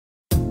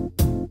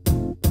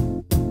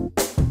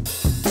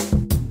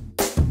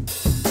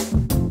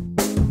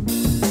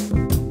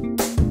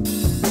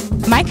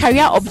My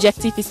career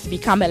objective is to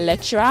become a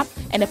lecturer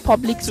and a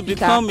public To speaker.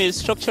 become a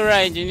structural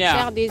engineer.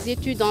 Faire des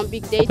études en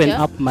big data. Open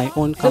up my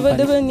own Je veux company.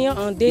 devenir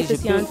un data Et je peux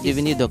scientist.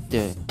 devenir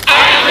docteur.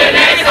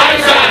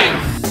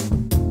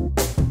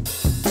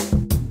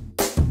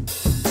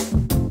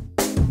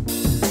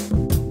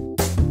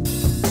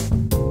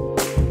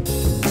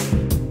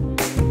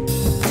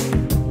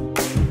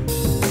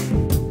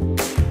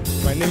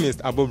 My name is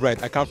Abo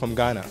Bright. I come from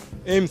Ghana.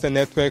 AIM is a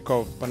network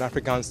of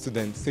Pan-African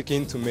students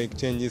seeking to make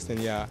changes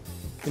in their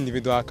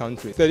individual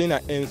countries. Studying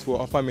at AIMS will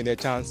offer me the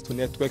chance to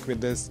network with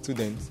these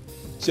students,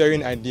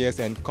 sharing ideas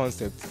and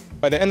concepts.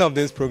 By the end of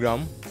this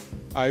program,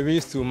 I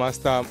wish to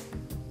master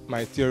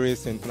my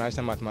theories in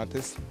financial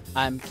mathematics.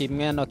 I'm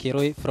Kimeno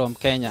Kirui from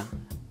Kenya.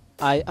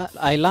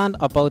 I learned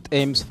about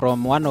AIMS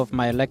from one of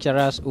my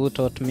lecturers who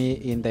taught me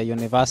in the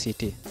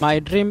university. My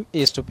dream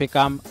is to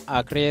become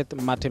a great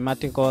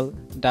mathematical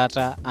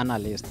data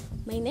analyst.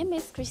 My name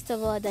is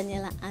Christopher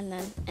Daniela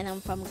Annan and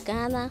I'm from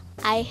Ghana.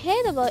 I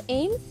heard about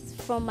AIMS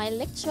from my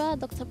lecturer,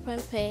 Dr.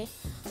 Prempe,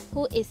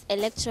 who is a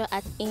lecturer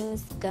at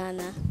AIMS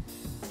Ghana,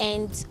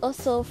 and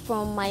also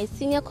from my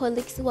senior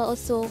colleagues who are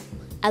also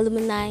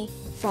alumni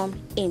from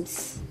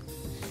AIMS.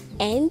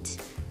 And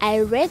I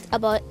read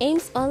about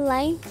AIMS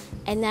online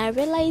and I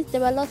realized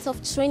there were lots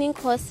of training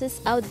courses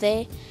out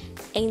there,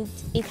 and it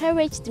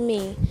encouraged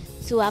me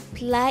to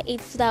apply it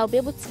so that I'll be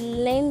able to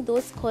learn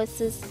those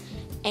courses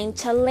and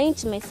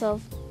challenge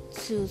myself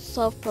to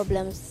solve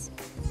problems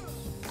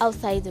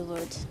outside the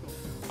world.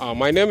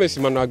 My name is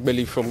Emmanuel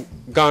Agbeli from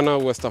Ghana,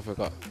 West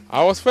Africa.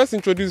 I was first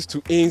introduced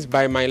to AIMS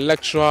by my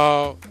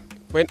lecturer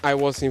when I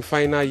was in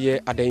final year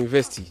at the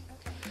university.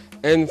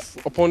 And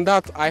upon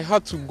that, I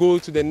had to go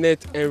to the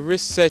net and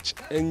research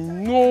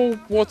and know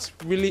what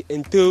really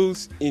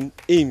entails in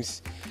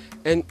AIMS.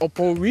 And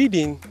upon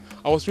reading,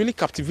 I was really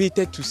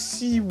captivated to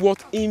see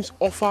what AIMS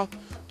offer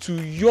to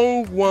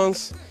young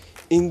ones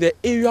in the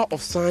area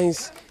of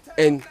science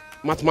and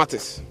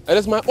mathematics. It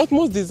is my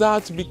utmost desire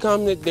to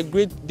become the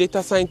great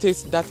data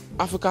scientist that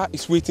Africa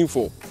is waiting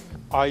for.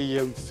 I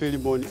am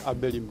Philemon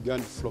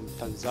Abelimgan from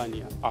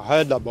Tanzania. I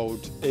heard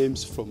about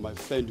AIMS from my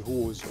friend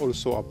who was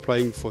also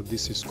applying for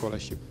this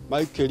scholarship.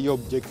 My career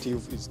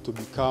objective is to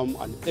become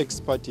an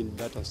expert in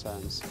data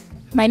science.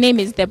 My name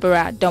is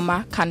Deborah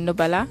Doma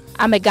Kanobala.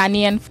 I'm a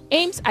Ghanaian.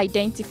 AIMS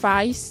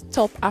identifies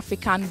top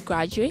African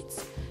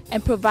graduates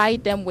and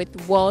provide them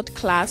with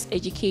world-class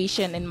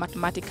education in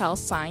mathematical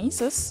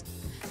sciences,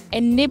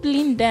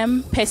 enabling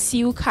them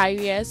pursue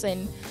careers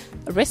in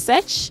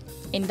research,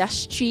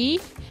 industry,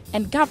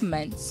 and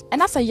government.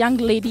 And as a young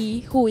lady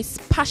who is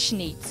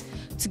passionate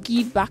to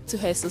give back to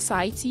her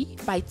society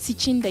by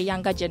teaching the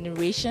younger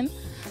generation,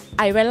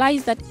 I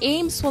realized that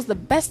AIMS was the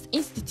best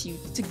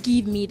institute to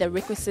give me the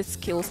requisite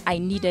skills I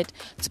needed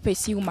to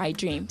pursue my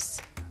dreams.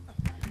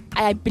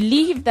 I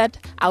believe that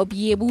I'll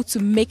be able to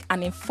make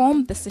an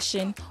informed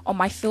decision on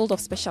my field of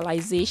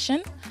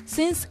specialization,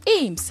 since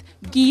AIMS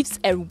gives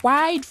a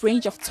wide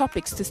range of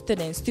topics to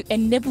students to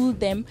enable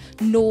them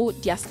know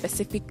their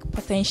specific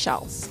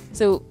potentials.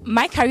 So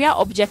my career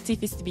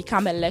objective is to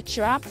become a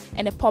lecturer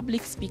and a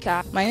public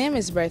speaker. My name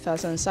is Bertha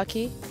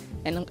Sansaki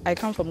and I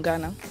come from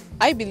Ghana.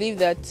 I believe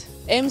that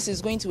AIMS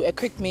is going to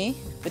equip me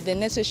with the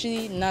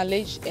necessary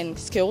knowledge and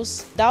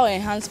skills that will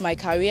enhance my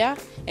career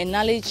and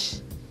knowledge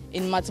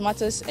in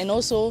mathematics, and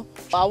also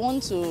I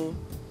want to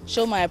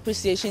show my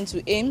appreciation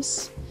to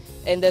AIMS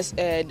and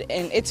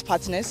its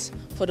partners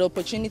for the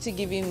opportunity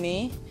given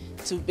me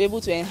to be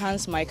able to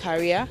enhance my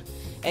career,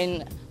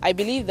 and I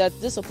believe that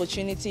this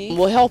opportunity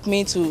will help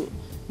me to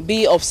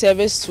be of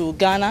service to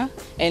Ghana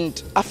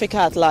and Africa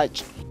at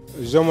large.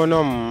 Je me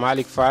nomme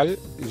Malik Fall,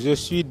 je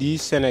suis du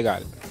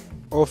Sénégal.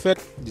 Au fait,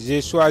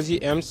 j'ai choisi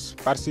AIMS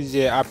parce que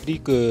j'ai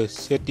appris que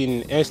c'est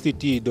un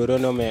institut de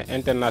renommée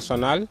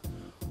internationale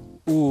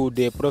où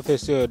des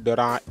professeurs de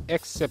rang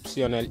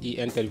exceptionnel y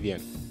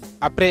interviennent.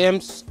 Après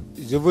AIMS,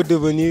 je veux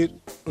devenir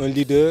un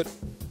leader,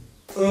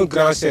 un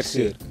grand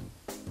chercheur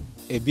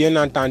et bien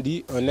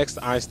entendu un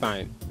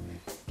ex-Einstein.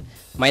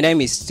 My name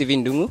is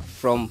Stephen Dungu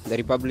from the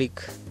Republic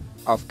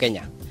of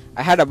Kenya.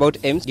 I heard about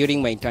AIMS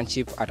during my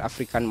internship at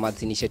African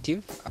Math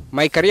Initiative.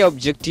 My career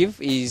objective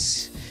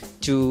is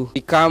to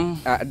become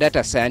a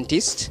data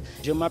scientist.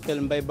 Je m'appelle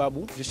Mbaye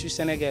Babou, je suis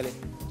sénégalais.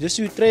 Je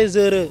suis très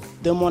heureux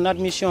de mon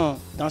admission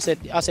à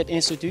cet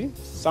institut.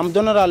 Ça me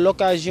donnera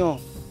l'occasion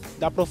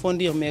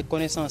d'approfondir mes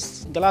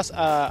connaissances grâce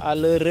à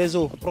leur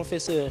réseau de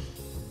professeurs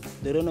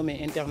de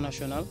renommée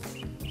internationale.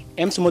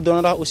 AIMS me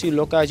donnera aussi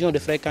l'occasion de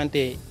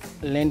fréquenter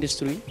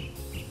l'industrie,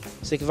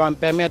 ce qui va me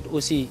permettre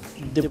aussi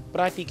de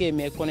pratiquer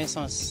mes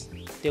connaissances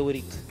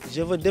théoriques.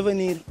 Je veux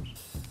devenir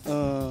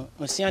un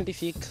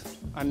scientifique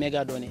en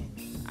mégadonnées.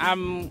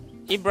 I'm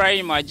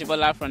Ibrahim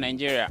Ajibola from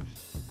Nigeria.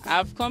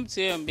 I've come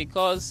to him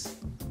because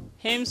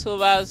AIMS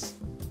covers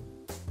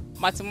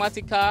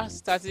mathematical,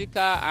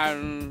 statistical,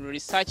 and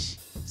research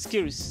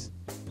skills,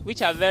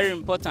 which are very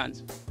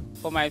important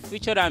for my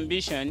future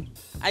ambition.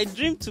 I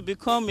dream to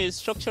become a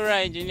structural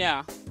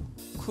engineer,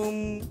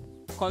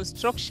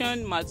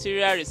 construction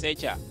material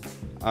researcher.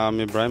 I'm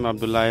Ibrahim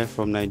Abdullahi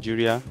from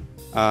Nigeria.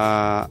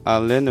 I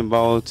learned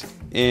about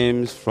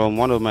AIMS from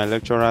one of my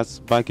lecturers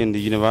back in the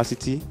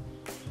university,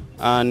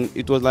 and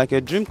it was like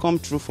a dream come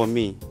true for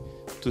me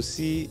to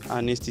see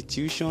an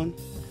institution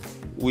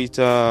with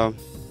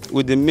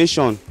the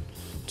mission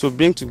to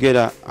bring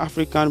together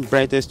African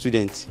brightest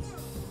students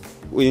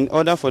in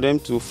order for them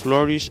to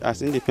flourish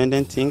as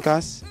independent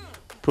thinkers,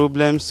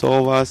 problem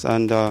solvers,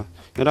 and in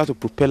order to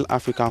propel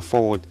Africa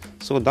forward.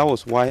 So that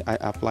was why I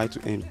applied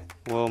to AIMS.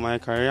 Well, my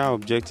career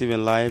objective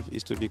in life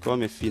is to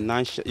become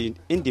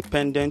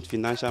independent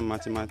financial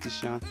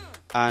mathematician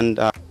and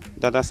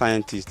data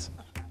scientist.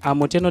 I'm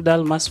Otieno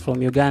Dalmas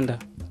from Uganda.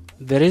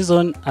 The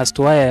reason as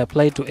to why I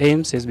applied to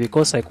AIMS is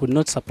because I could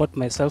not support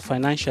myself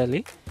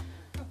financially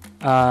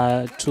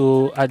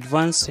to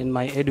advance in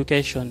my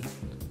education,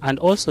 and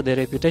also the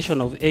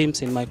reputation of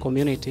AIMS in my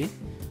community,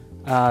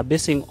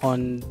 basing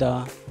on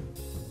the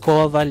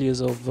core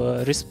values of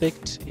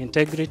respect,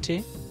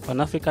 integrity,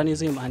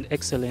 Pan-Africanism, and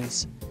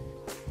excellence.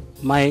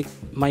 My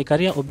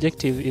career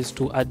objective is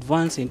to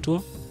advance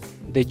into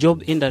the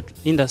job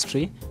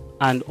industry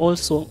and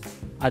also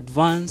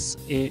advance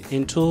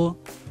into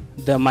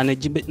the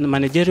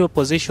managerial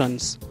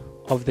positions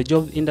of the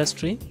job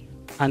industry,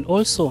 and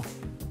also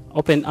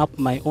open up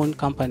my own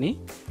company.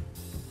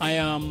 I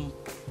am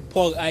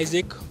Paul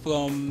Isaac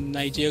from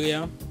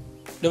Nigeria.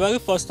 The very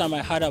first time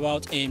I heard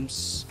about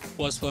AIMS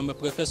was from a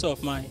professor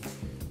of mine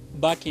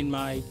back in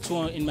my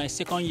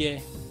second year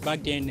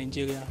back there in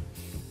Nigeria.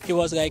 He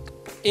was like,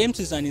 AIMS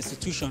is an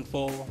institution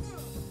for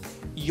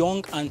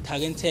young and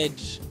talented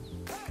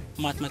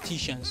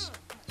mathematicians.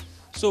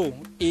 So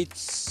it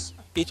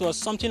was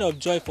something of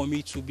joy for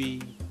me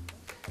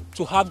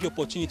to have the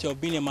opportunity of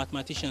being a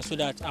mathematician, so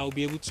that I will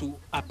be able to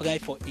apply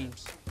for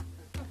AIMS.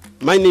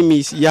 My name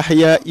is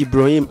Yahya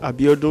Ibrahim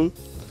Abiodun.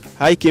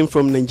 I came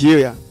from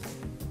Nigeria.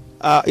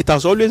 It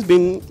has always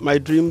been my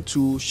dream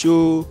to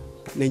show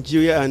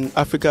Nigeria and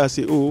Africa as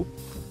a whole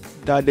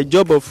that the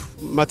job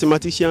of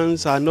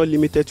mathematicians are not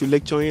limited to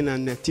lecturing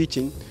and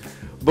teaching,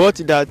 but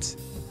that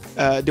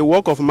the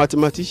work of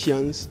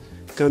mathematicians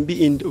can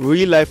be in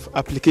real-life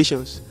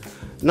applications.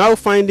 Now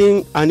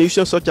finding an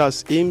institution such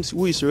as AIMS,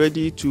 who is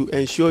ready to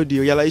ensure the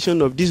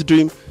realization of this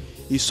dream,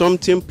 is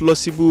something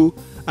plausible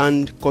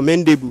and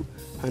commendable,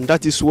 and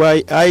that is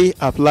why I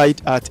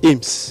applied at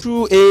AIMS.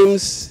 Through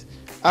AIMS,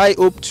 I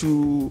hope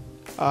to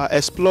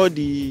explore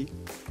the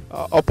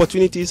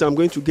opportunities I'm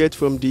going to get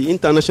from the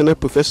international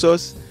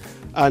professors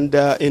and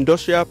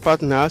industrial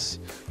partners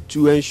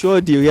to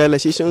ensure the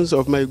realizations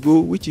of my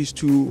goal, which is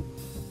to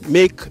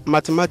make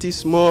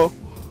mathematics more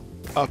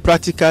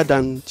practical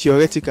than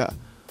theoretical,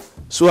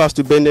 so as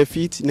to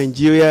benefit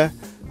Nigeria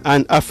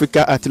and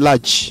Africa at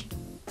large.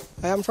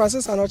 I am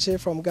Francis Anoche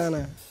from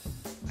Ghana.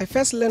 I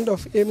first learned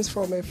of AIMS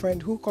from a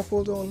friend who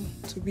coupled on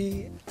to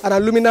be an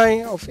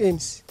alumni of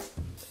AIMS.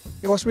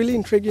 It was really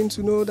intriguing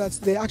to know that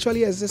there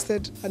actually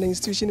existed an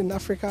institution in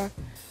Africa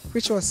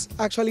which was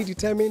actually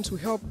determined to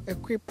help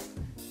equip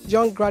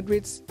young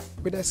graduates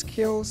with the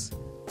skills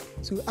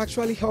to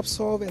actually help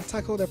solve and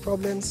tackle the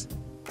problems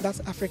that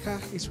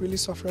Africa is really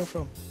suffering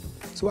from.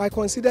 So I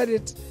considered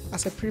it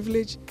as a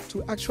privilege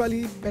to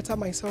actually better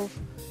myself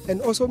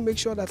and also make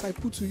sure that I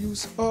put to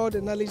use all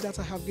the knowledge that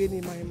I have gained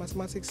in my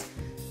mathematics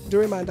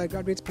during my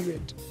undergraduate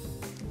period.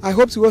 I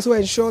hope to also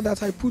ensure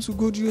that I put to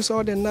good use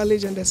all the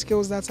knowledge and the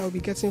skills that I'll be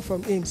getting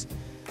from AIMS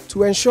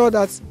to ensure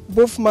that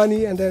both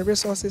money and the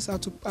resources are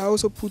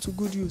also put to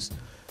good use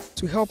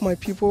to help my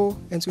people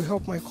and to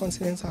help my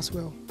continent as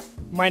well.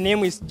 My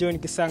name is John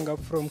Kisanga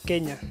from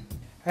Kenya.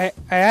 I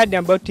heard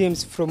about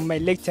AIMS from my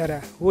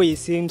lecturer, who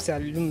is AIMS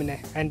alumni,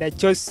 and I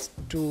chose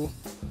to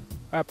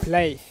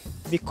apply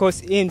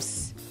because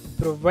AIMS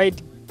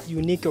provide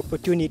unique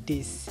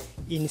opportunities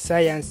in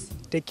science,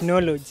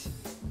 technology,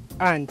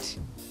 and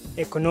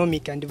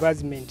economic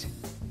advancement.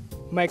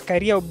 My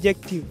career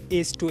objective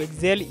is to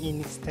excel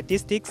in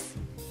statistics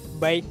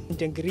by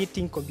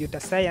integrating computer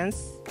science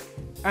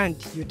and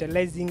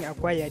utilizing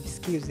acquired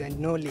skills and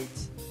knowledge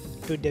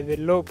to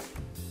develop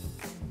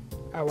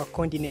our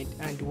continent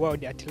and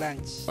world at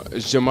large.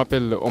 Je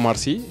m'appelle Omar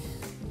Sy,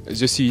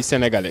 je suis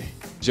sénégalais.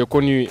 J'ai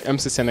connu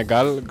MC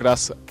Sénégal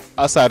grâce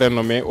à sa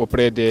renommée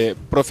auprès des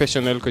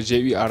professionnels que j'ai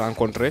eu à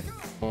rencontrer.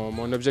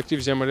 Mon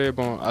objectif, j'aimerais,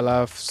 à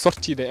la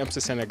sortie de MC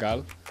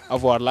Sénégal,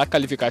 avoir la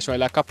qualification et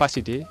la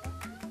capacité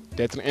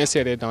d'être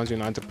inséré dans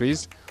une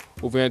entreprise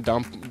ou bien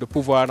de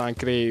pouvoir en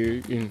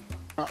créer une.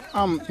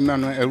 I'm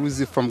Emmanuel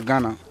Eruzi from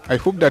Ghana. I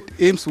hope that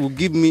AIMS will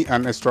give me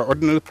an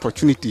extraordinary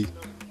opportunity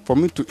for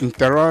me to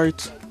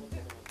interact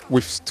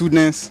with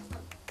students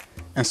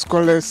and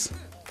scholars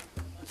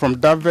from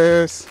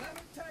diverse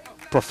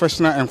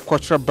professional and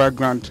cultural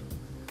background,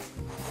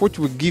 which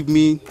will give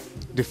me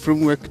the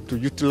framework to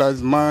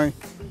utilize my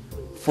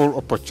full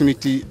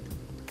opportunity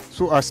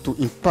so as to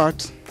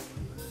impart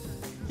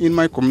in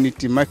my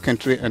community, my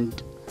country,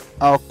 and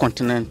our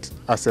continent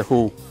as a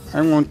whole.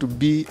 I want to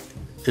be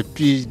a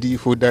PhD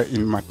holder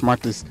in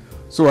mathematics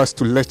so as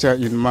to lecture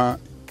in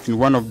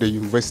one of the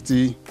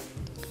university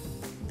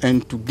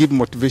and to give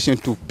motivation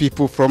to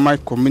people from my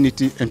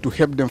community and to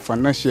help them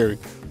financially,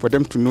 for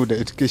them to know that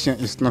education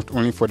is not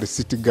only for the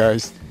city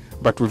guys,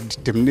 but with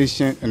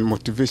determination and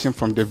motivation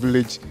from the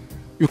village,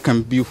 you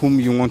can be whom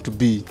you want to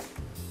be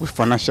with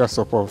financial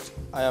support.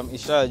 I am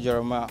Isha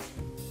Jeremiah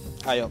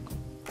Ayok.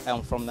 I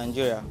am from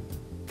Nigeria.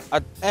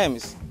 At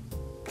AIMS,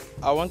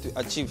 I want to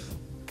achieve,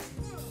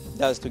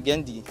 that is to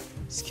gain the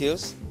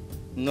skills,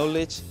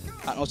 knowledge,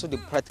 and also the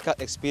practical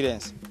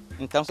experience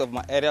in terms of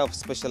my area of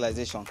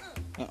specialization,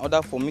 in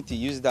order for me to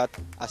use that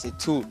as a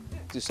tool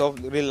to solve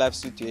real-life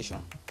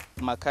situations.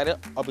 My career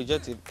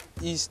objective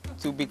is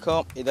to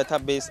become a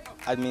database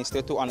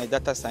administrator and a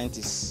data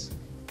scientist.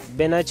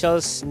 Bena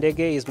Charles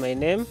Ndege is my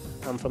name.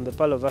 I'm from the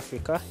Pearl of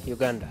Africa,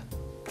 Uganda.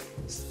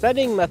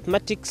 Studying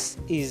mathematics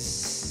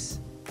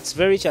it's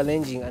very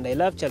challenging, and I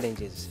love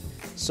challenges.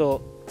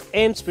 So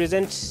AIMS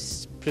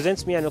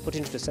presents me an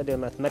opportunity to study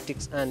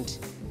mathematics, and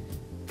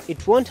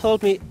it won't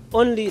help me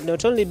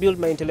not only build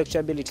my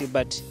intellectual ability,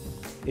 but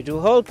it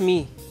will help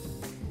me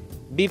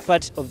be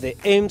part of the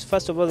AIMS,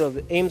 first of all, of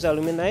the AIMS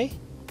alumni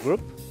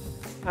group,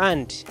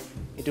 and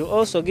it will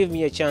also give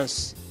me a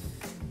chance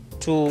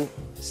to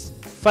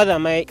further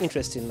my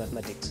interest in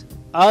mathematics.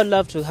 I would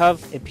love to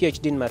have a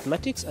PhD in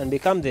mathematics and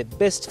become the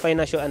best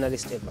financial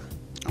analyst ever.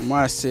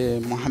 Moi, c'est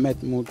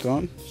Mohamed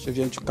Mouton, je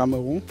viens du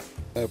Cameroun.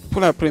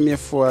 Pour la première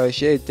fois,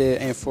 j'ai été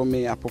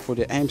informé à propos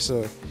de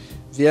AIMS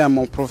via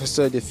mon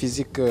professeur de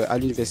physique à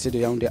l'université de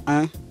Yaoundé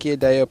 1, qui est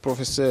d'ailleurs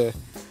professeur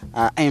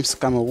à AIMS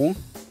Cameroun.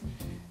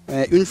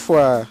 Une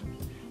fois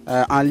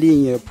en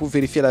ligne pour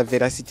vérifier la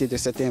véracité de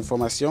cette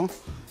information,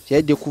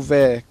 j'ai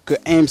découvert que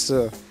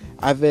AIMS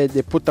avait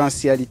des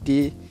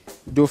potentialités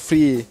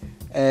d'offrir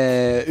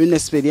une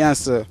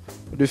expérience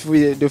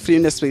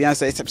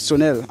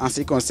exceptionnelle en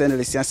ce qui concerne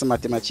les sciences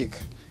mathématiques,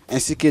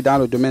 ainsi que dans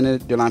le domaine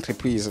de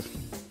l'entreprise.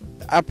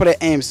 Après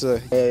AIMS,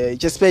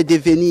 j'espère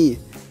devenir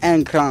un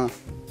grand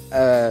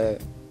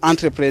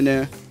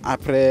entrepreneur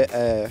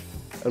après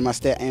le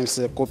master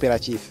AIMS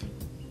coopératif.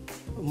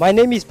 My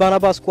name is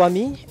Barnabas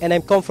Kwame, and I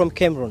come from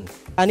Cameroon.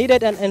 I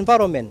needed an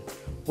environment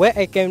where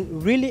I can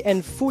really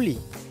and fully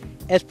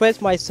express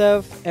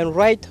myself and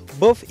write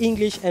both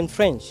English and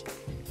French.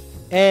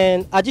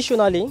 And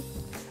additionally,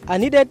 I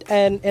needed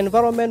an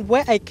environment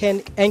where I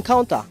can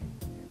encounter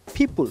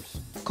people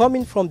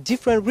coming from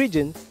different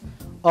regions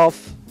of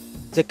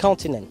the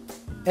continent.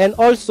 And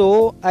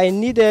also, I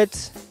needed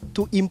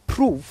to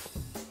improve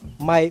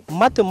my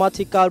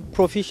mathematical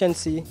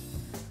proficiency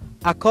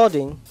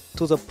according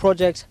to the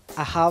projects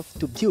I have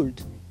to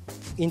build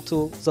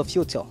into the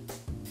future.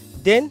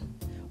 Then,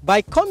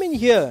 by coming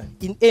here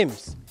in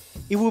AIMS,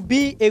 it will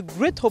be a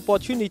great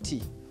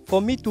opportunity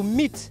for me to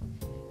meet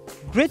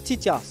great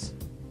teachers,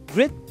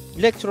 great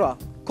lecturers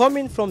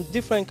coming from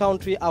different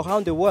countries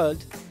around the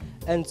world,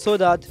 and so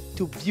that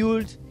to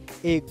build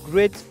a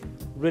great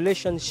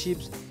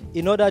relationships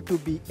in order to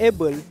be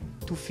able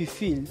to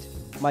fulfill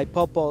my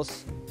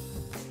purpose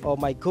or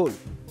my goal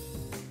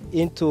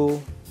into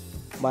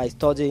my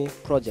study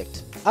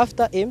project.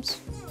 After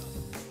AIMS,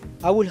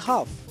 I will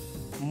have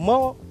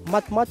more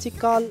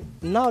mathematical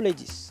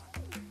knowledges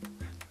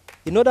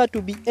in order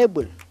to be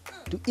able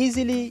to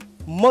easily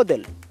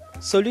model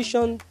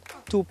solutions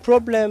to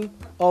problems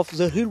of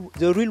the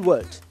real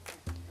world.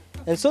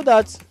 And so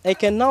that I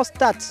can now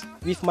start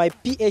with my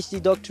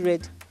PhD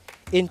doctorate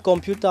in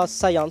computer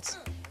science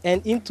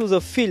and into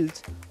the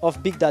field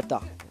of big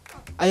data.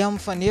 I am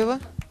Faneva.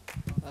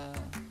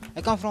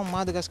 I come from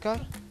Madagascar.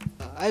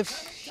 I've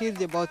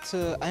heard about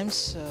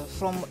AIMS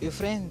from a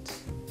friend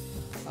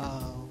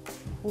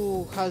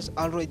who has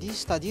already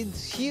studied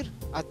here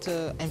at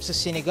AIMS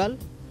Senegal.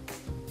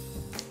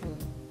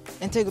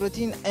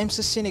 Integrating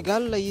AIMS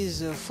Senegal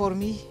is for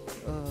me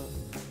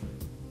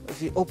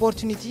the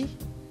opportunity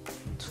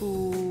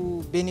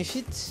to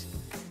benefit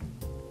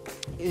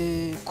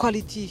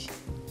quality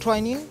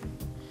training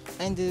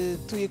and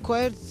to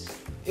acquire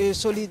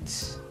solid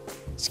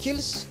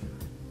skills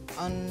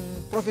and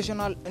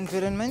professional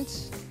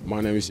environment. My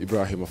name is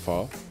Ibrahim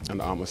Afal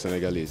and I'm a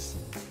Senegalese.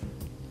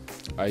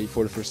 I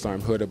for the first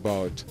time heard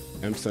about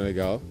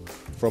Senegal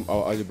from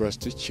our algebra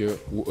teacher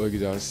who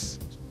urged us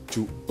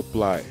to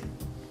apply.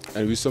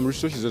 And with some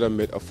researches that I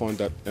made, I found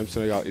that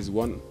Senegal is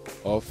one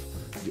of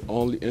the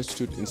only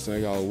institute in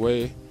Senegal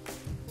where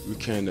we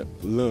can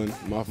learn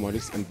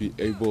mathematics and be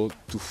able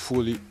to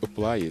fully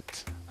apply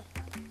it.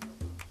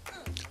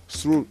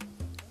 Through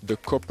the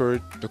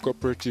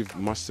cooperative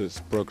master's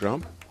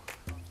program,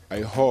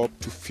 I hope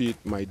to feed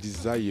my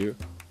desire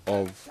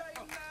of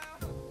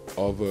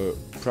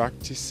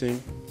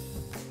practicing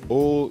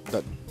all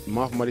that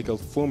mathematical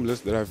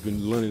formulas that I've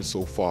been learning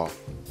so far.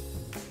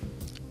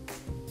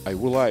 I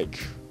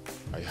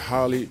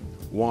highly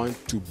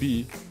want to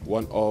be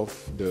one of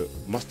the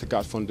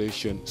Mastercard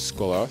Foundation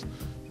scholars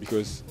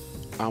because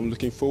I'm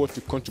looking forward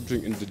to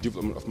contributing in the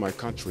development of my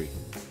country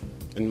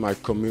and my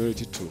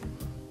community too.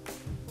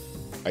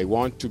 I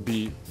want to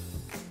be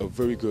a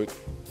very good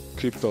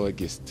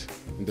cryptologist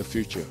in the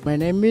future. My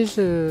name is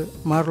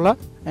Marla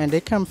and I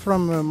come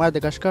from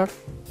Madagascar.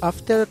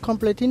 After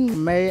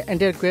completing my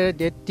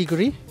undergraduate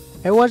degree,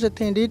 I was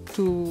intended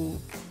to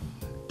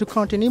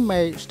continue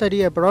my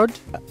study abroad.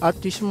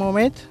 At this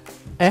moment,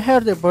 I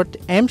heard about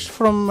AIMS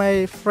from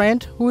my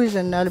friend who is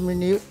an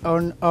alumni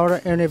on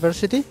our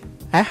university.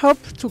 I hope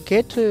to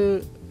get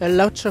a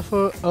lot of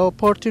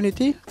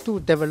opportunity to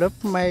develop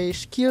my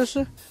skills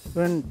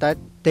in that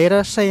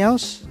data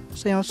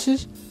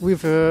sciences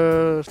with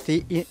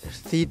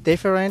the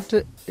different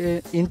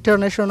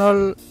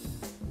international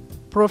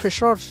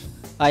professors.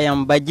 I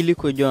am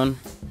Bajiliko John.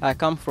 I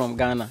come from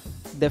Ghana.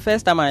 The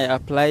first time I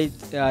applied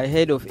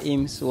head of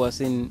AIMS was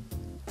in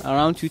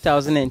around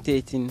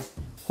 2013,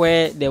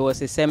 where there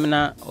was a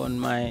seminar on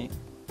my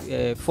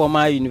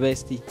former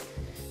university.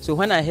 So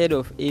when I heard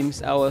of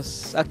AIMS, I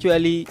was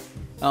actually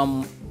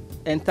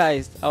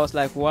enticed. I was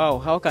like, wow,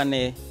 how can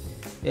a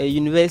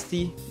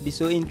university be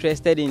so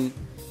interested in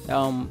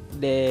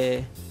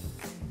the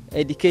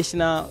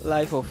educational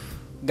life of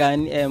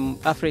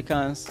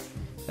Africans,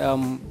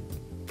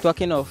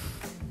 talking of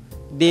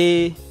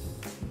they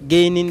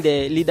gaining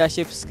the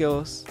leadership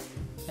skills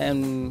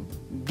and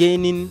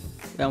gaining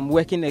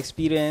working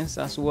experience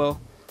as well,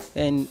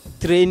 and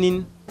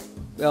training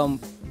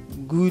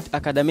good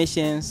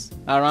academicians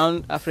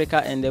around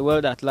Africa and the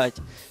world at large.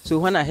 So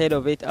when I heard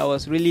of it, I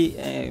was really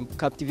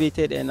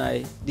captivated, and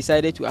I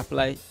decided to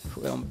apply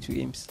to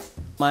AIMS.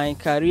 My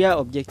career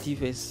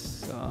objective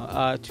is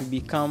to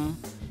become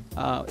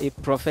a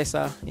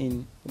professor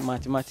in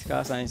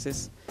mathematical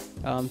sciences,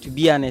 to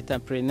be an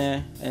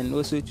entrepreneur, and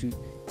also to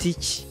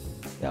teach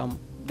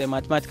the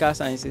mathematical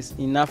sciences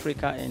in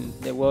Africa and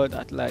the world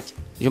at large.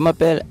 Je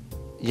m'appelle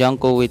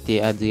Jean-Cohort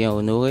Adrien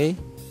Honoré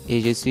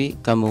et je suis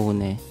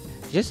camerounais.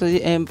 J'ai choisi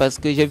AIMS parce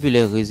que j'ai vu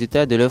les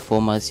résultats de leur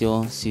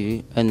formation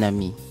sur un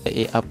ami.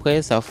 Et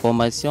après sa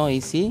formation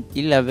ici,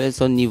 il avait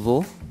son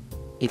niveau,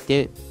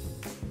 était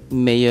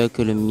meilleur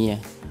que le mien.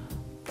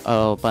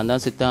 Alors pendant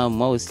ce temps,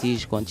 moi aussi,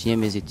 je continuais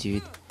mes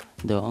études.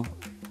 Donc,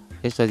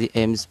 j'ai choisi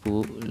AIMS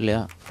pour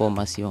la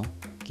formation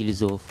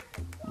qu'ils offrent.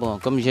 Bon,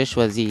 comme j'ai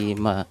choisi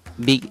ma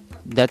Big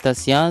Data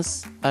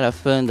Science, à la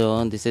fin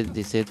de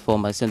cette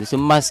formation, de ce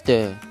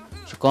master,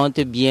 je compte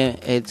bien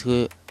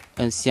être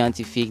un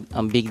scientifique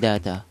en Big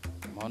Data.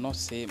 Mon nom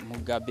c'est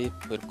Mugabe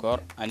Perkor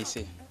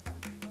Anissé.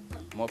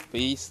 Mon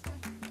pays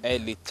est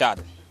le Tchad.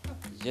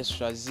 J'ai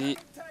choisi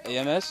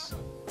AMS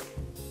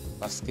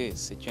parce que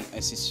c'est une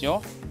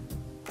institution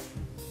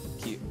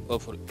qui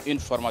offre une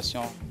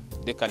formation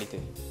de qualité.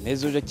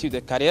 Mes objectifs de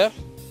carrière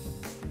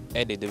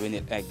est de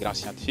devenir un grand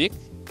scientifique,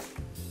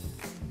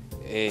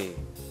 et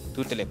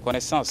toutes les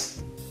connaissances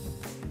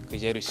que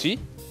j'ai reçues,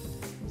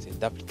 c'est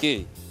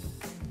d'appliquer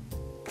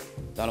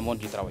dans le monde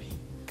du travail.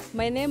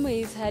 My name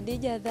is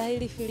Hadija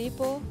Dhahiri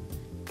Filippo.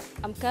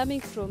 I'm coming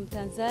from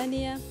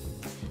Tanzania.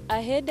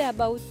 I heard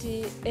about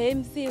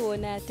AIMS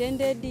when I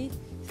attended the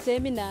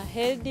seminar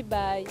held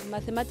by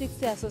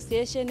Mathematics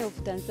Association of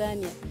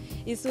Tanzania.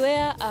 It's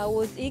where I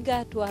was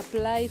eager to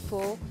apply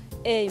for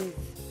AIMS.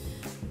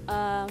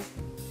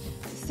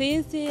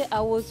 Since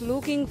I was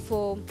looking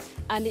for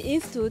an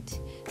institute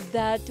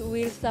that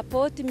will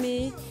support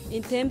me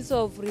in terms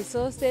of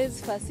resources,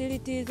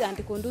 facilities,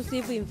 and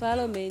conducive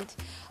environment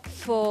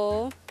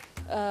for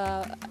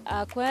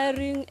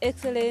acquiring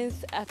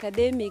excellence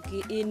academic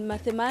in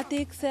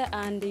mathematics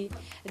and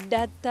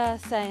data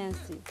science.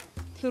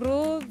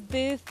 Through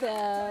this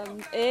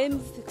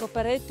AIMS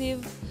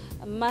Cooperative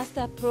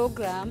Master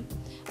Program,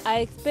 I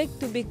expect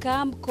to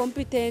become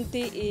competent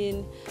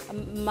in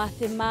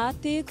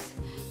mathematics,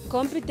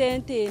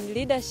 competent in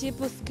leadership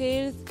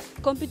skills,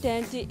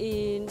 competent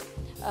in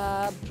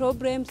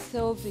problem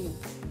solving.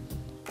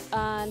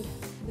 And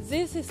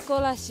this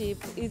scholarship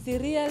is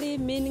really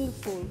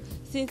meaningful,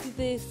 since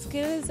the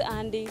skills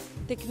and the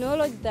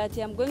technology that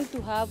I'm going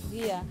to have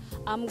here,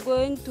 I'm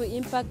going to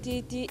impact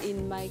it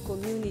in my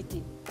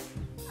community.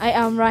 I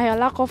am Rahel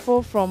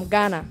Akofo from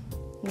Ghana.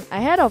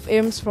 I heard of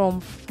AIMS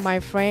from my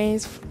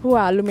friends who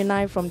are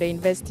alumni from the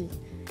university,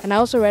 and I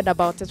also read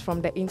about it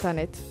from the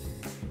internet.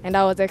 And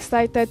I was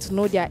excited to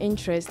know their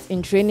interest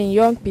in training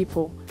young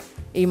people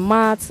in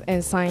maths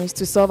and science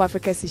to solve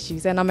Africa's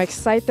issues, and I'm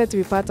excited to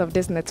be part of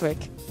this network.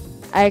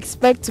 I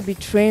expect to be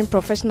trained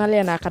professionally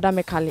and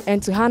academically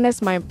and to harness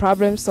my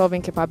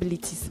problem-solving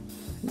capabilities.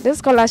 This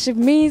scholarship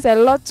means a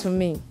lot to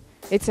me.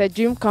 It's a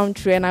dream come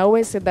true, and I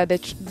always say that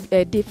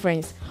the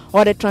difference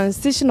or the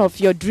transition of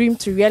your dream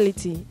to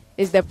reality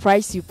is the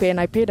price you pay, and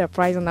I paid the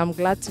price, and I'm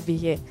glad to be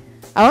here.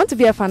 I want to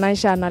be a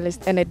financial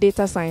analyst and a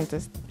data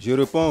scientist. Je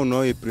réponds au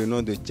nom et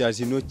prénom de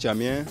Tchazino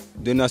Tchamien,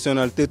 de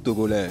nationalité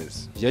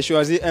togolaise. J'ai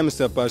choisi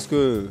AIMS parce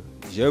que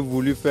j'ai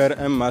voulu faire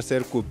un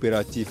master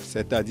coopératif,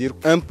 c'est-à-dire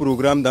un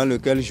programme dans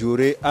lequel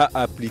j'aurai à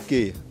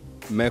appliquer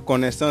mes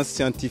connaissances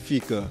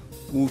scientifiques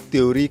ou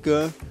théoriques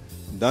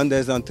dans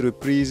des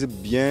entreprises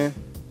bien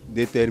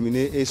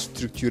déterminées et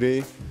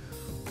structurées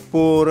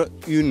pour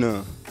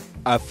une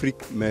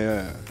Afrique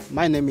meilleure.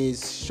 My name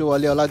is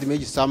Showale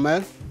Oladimeji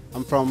Samuel.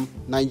 I'm from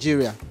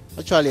Nigeria.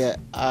 Actually,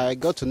 I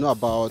got to know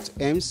about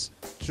AIMS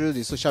through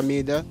the social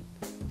media,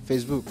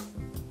 Facebook.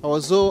 I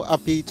was so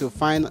happy to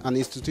find an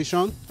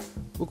institution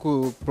who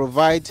could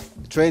provide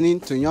training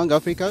to young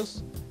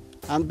Africans.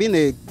 And being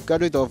a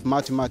graduate of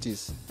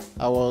mathematics,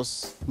 I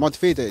was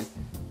motivated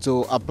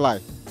to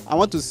apply. I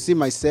want to see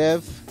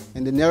myself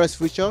in the nearest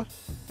future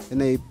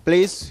in a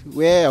place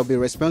where I'll be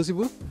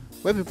responsible,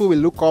 where people will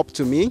look up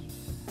to me.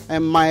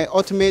 And my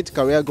ultimate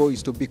career goal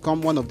is to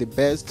become one of the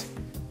best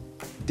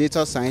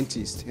data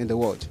scientists in the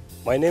world.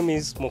 My name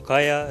is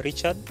Mukaya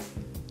Richard.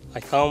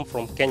 I come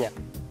from Kenya.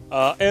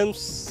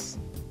 AIMS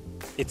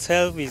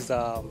itself is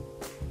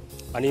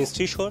an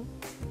institution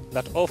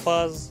that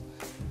offers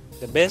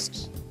the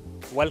best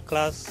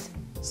world-class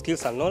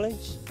skills and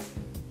knowledge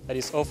that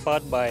is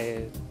offered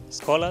by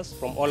scholars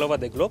from all over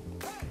the globe,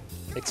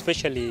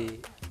 especially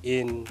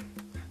in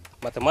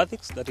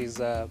mathematics, that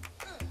is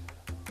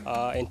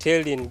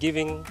entailed in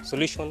giving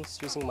solutions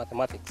using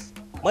mathematics.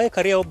 My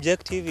career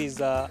objective is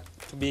to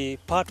be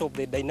part of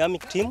the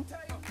dynamic team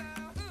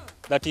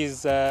that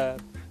is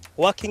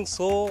working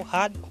so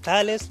hard,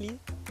 tirelessly,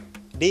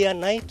 day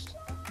and night,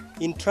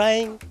 in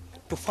trying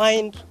to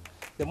find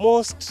the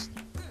most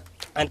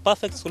and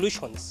perfect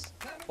solutions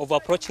of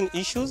approaching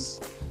issues,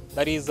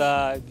 that is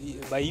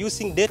by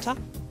using data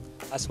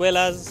as well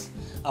as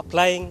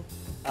applying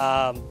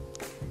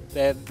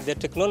the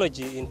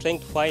technology in trying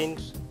to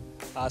find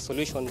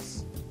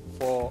solutions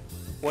for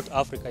what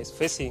Africa is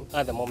facing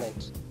at the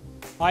moment.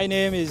 My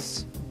name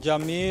is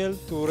Jamil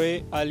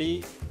Toure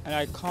Ali and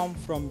I come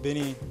from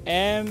Benin.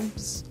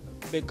 AIMS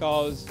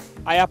because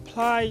I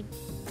applied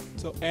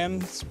to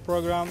AIMS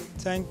program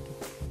thanks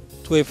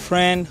to a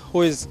friend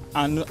who is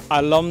an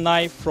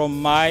alumni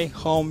from my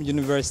home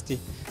university.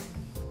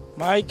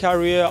 My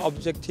career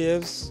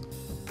objectives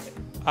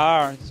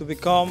are to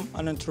become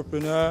an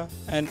entrepreneur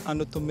and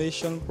an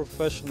automation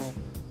professional.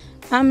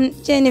 I'm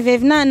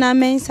Genevieve Nana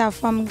Mensah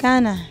from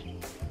Ghana.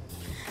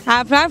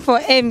 I applied for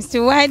AIMS to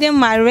widen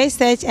my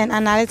research and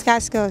analytical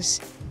skills.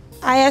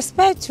 I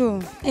expect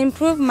to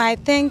improve my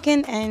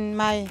thinking and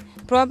my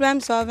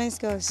problem-solving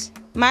skills.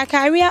 My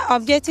career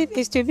objective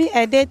is to be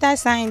a data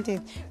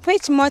scientist,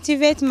 which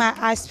motivates my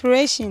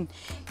aspiration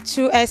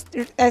to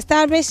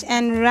establish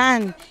and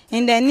run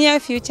in the near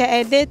future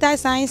a data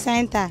science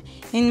center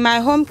in my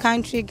home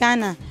country,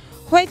 Ghana,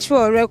 which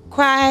will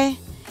require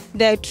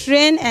the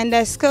train and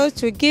the skills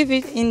to give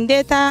it in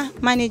data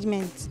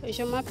management.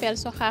 Je m'appelle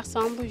Sokhar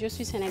Samb, je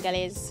suis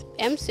sénégalaise.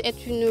 AIMS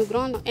est une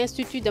grande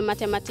institut de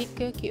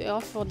mathématiques qui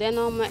offre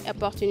d'énormes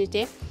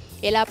opportunités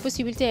et la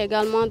possibilité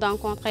également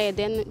d'encontrer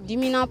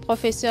d'éminents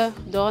professeurs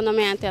de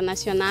renommée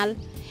internationale.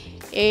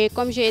 Et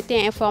comme j'ai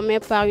été informée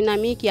par une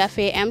amie qui a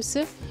fait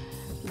AIMS,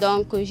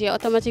 donc j'ai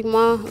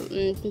automatiquement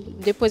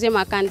déposé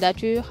ma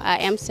candidature à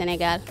AIMS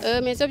Sénégal.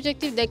 Mes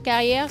objectifs de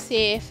carrière,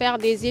 c'est faire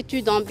des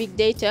études en Big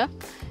Data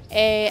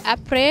et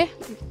après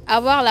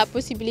avoir la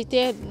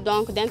possibilité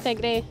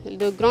d'intégrer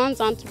de grandes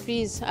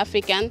entreprises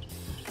africaines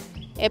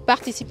et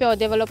participer au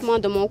développement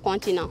de mon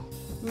continent.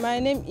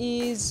 My name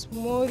is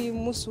Mori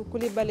Musu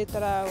Koulibaly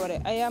Traoré.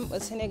 I am a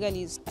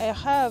Senegalese. I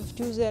have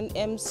chosen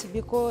AIMS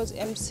because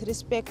AIMS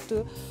respects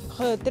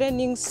her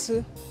training's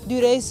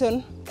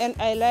duration and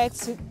I like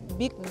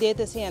big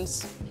data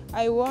science.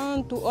 I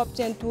want to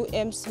obtain to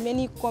AIMS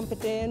many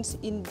competences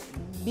in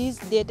big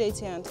data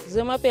science.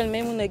 Je m'appelle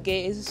Memouna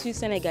Gueye et je suis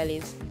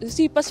sénégalaise. Je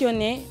suis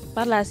passionnée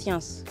par la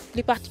science,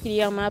 plus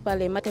particulièrement par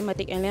les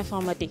mathématiques et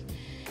l'informatique.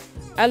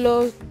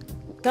 Alors,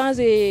 quand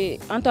j'ai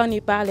entendu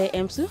parler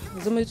d'AIMS,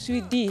 je me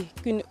suis dit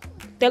qu'une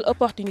telle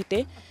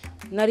opportunité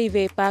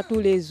n'arrivait pas tous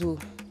les jours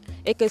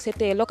et que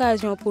c'était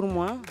l'occasion pour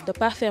moi de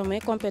parfaire mes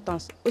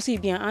compétences, aussi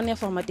bien en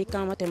informatique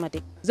qu'en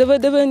mathématiques. Je veux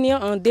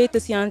devenir un data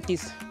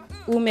scientist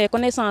où mes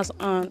connaissances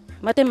en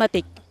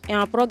mathématiques et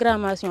en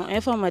programmation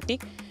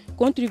informatique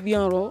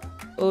contribueront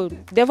au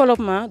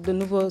développement de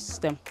nouveaux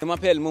systèmes. Je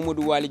m'appelle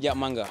Momodou Walidia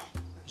Manga,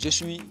 je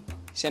suis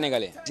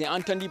sénégalais. J'ai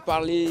entendu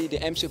parler de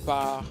AIMS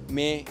par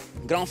mes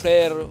grands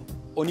frères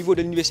au niveau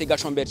de l'université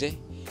Gaston Berger,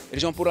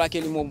 raison pour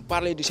laquelle ils m'ont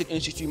parlé de cet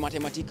institut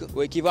mathématique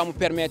qui va me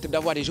permettre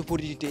d'avoir des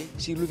opportunités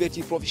sur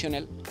l'ouverture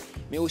professionnelle,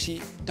 mais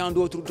aussi tant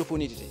d'autres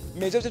opportunités.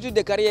 Mes objectifs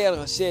de carrière,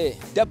 c'est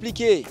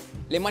d'appliquer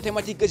les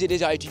mathématiques que j'ai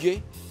déjà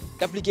étudiées,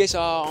 d'appliquer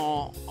ça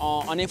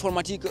en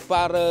informatique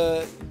par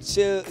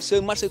ce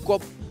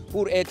marscope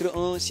pour être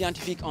un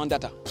scientifique en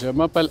data. Je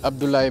m'appelle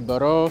Abdoulaye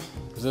Baro,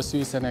 je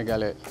suis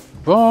sénégalais.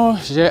 Bon,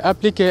 j'ai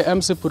appliqué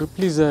AIMS pour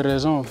plusieurs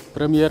raisons.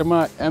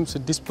 Premièrement, AIMS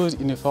dispose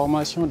d'une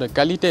formation de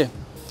qualité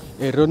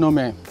et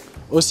renommée.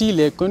 Aussi,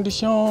 les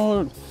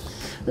conditions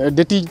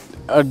d'études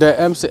de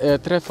AIMS sont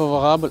très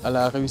favorables à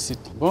la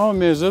réussite. Bon,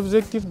 mes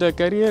objectifs de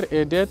carrière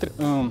est d'être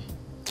un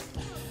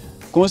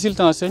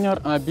consultant senior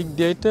en Big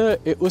Data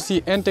et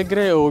aussi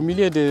intégré au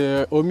milieu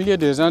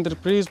des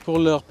entreprises pour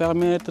leur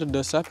permettre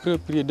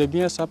de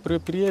bien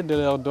s'approprier de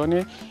leurs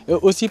données et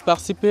aussi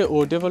participer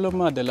au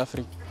développement de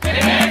l'Afrique.